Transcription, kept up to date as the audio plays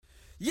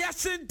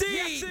Yes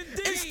indeed,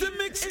 it's the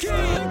Mix King,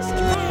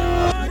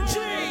 RG.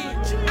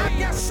 I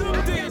got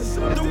something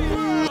the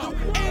world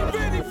ain't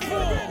ready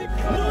for.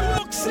 New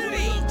York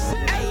City,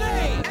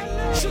 LA,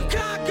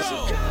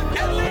 Chicago,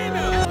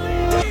 Atlanta,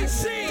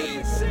 DC,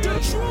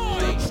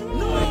 Detroit,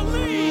 New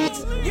Orleans.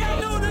 Y'all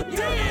know the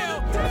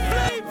deal.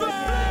 Flavor.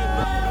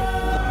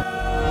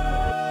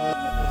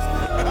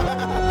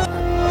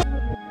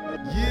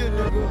 Yeah,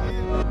 nigga.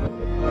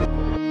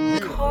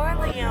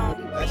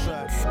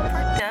 Korlionebeatz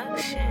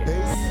Productions.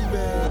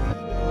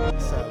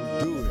 That's how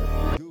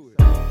we do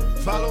it.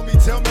 Follow me,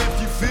 tell me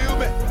if you feel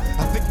me.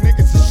 I think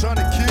niggas is trying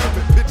to kill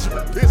me.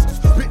 Picturing pistols,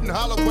 spitting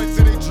hollow points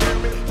till they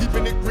dreaming.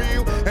 Keeping it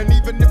real, and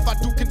even if I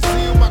do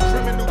conceal my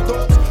criminal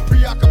thoughts,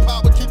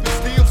 preoccupied with keeping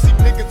still. See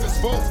niggas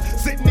as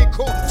false, sitting in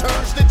court,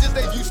 turn snitches.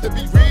 They used to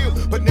be real,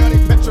 but now they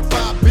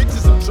petrified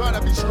bitches. I'm trying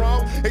to be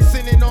strong. They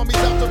sending armies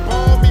out to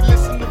bomb me.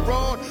 Listen to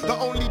Ron, the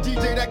only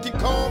DJ that can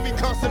calm me.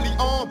 Constantly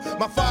armed,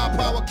 my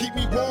firepower keep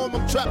me warm.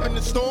 I'm trapped in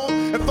the storm,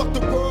 and fuck the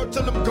world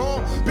till I'm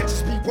gone.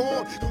 Bitches be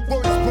warned,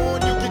 word is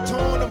born, you get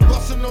torn. I'm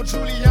busting on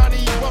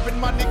Giuliani, rubbing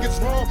my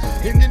niggas wrong.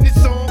 And in this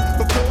song,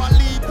 before I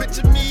leave,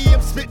 picture me,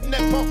 I'm spitting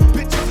that pump.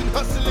 Bitches and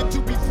hustling to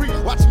be free.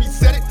 Watch me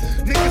set it.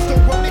 Niggas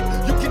don't want it,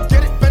 you can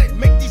get it, bet it.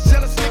 Make these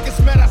jealous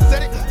niggas mad, I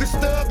said it. This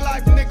thug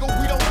life, nigga,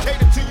 we don't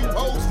cater to you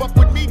hoes. Fuck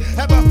with me,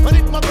 have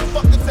 100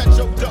 motherfuckers at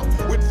your door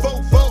with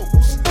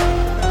Vovos.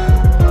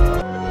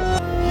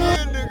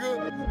 Yeah,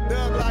 nigga,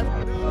 thug life.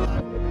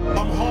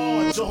 I'm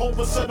hard,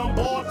 Jehovah said I'm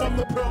barred from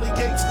the pearly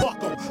gates,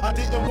 fuck 'em. I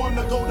didn't want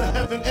to go to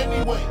heaven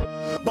anyway,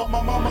 but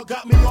my mama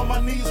got me on my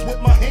knees with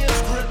my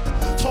hands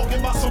gripped, talking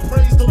about some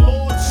praise the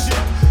Lord shit.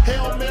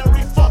 Hail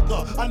Mary, fuck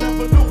her, I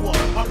never knew her.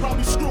 I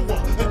probably screw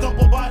her and dump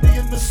her body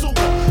in the sewer.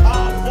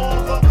 Our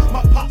father,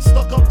 my pop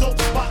stuck up dope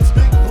spots,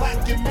 big,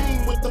 black and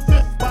mean with the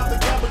fifth by the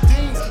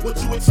gabardines.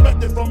 What you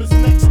expected from his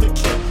next to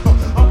kin?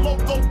 I'm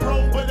loco,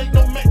 bro, but ain't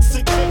no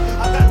Mexican.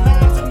 I got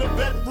nines in the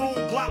bedroom,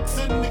 Glocks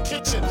in the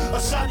kitchen. A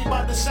shotty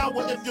by the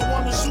shower if you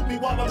wanna shoot me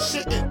while I'm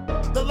shitting.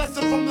 The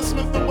lesson from the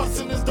Smith &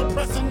 Wesson is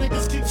depressing.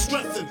 Niggas keep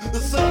stressing the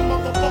same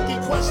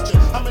motherfucking question.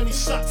 How many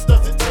shots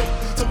does it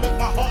take to make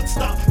my heart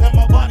stop and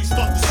my body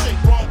start to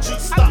shake? Wrong G,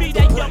 stop. I be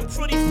that young,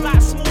 pretty, fly,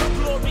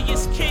 smooth,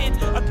 glorious kid.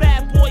 A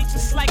bad boy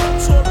just like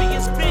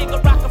Notorious Big. A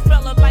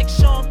Rockefeller like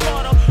Sean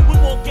Carter. We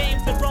more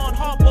games than Ron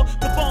Harper.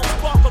 The Bones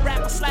Barker,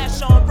 rapper slash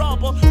Sean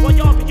Robber. While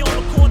y'all be on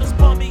the corners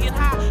bumping and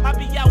high, I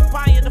be out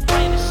buying the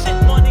finest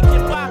shit money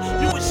can buy.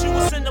 You wish you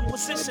was in the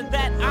position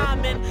that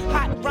I'm in.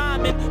 Hot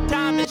rhyming,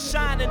 diamond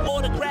shining,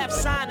 autograph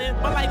signing.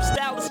 My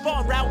lifestyle is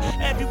far out.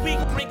 Every week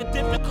bring a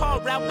different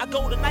car out. I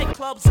go to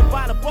nightclubs and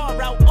buy the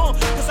bar out.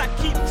 Cause I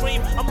keep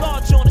dream. I'm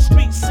large on the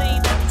street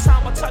scene. Every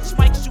time I touch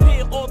mics, you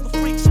hear all the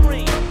freaks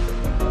scream.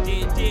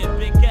 Yeah,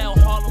 Big L,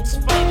 Harlem's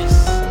finest.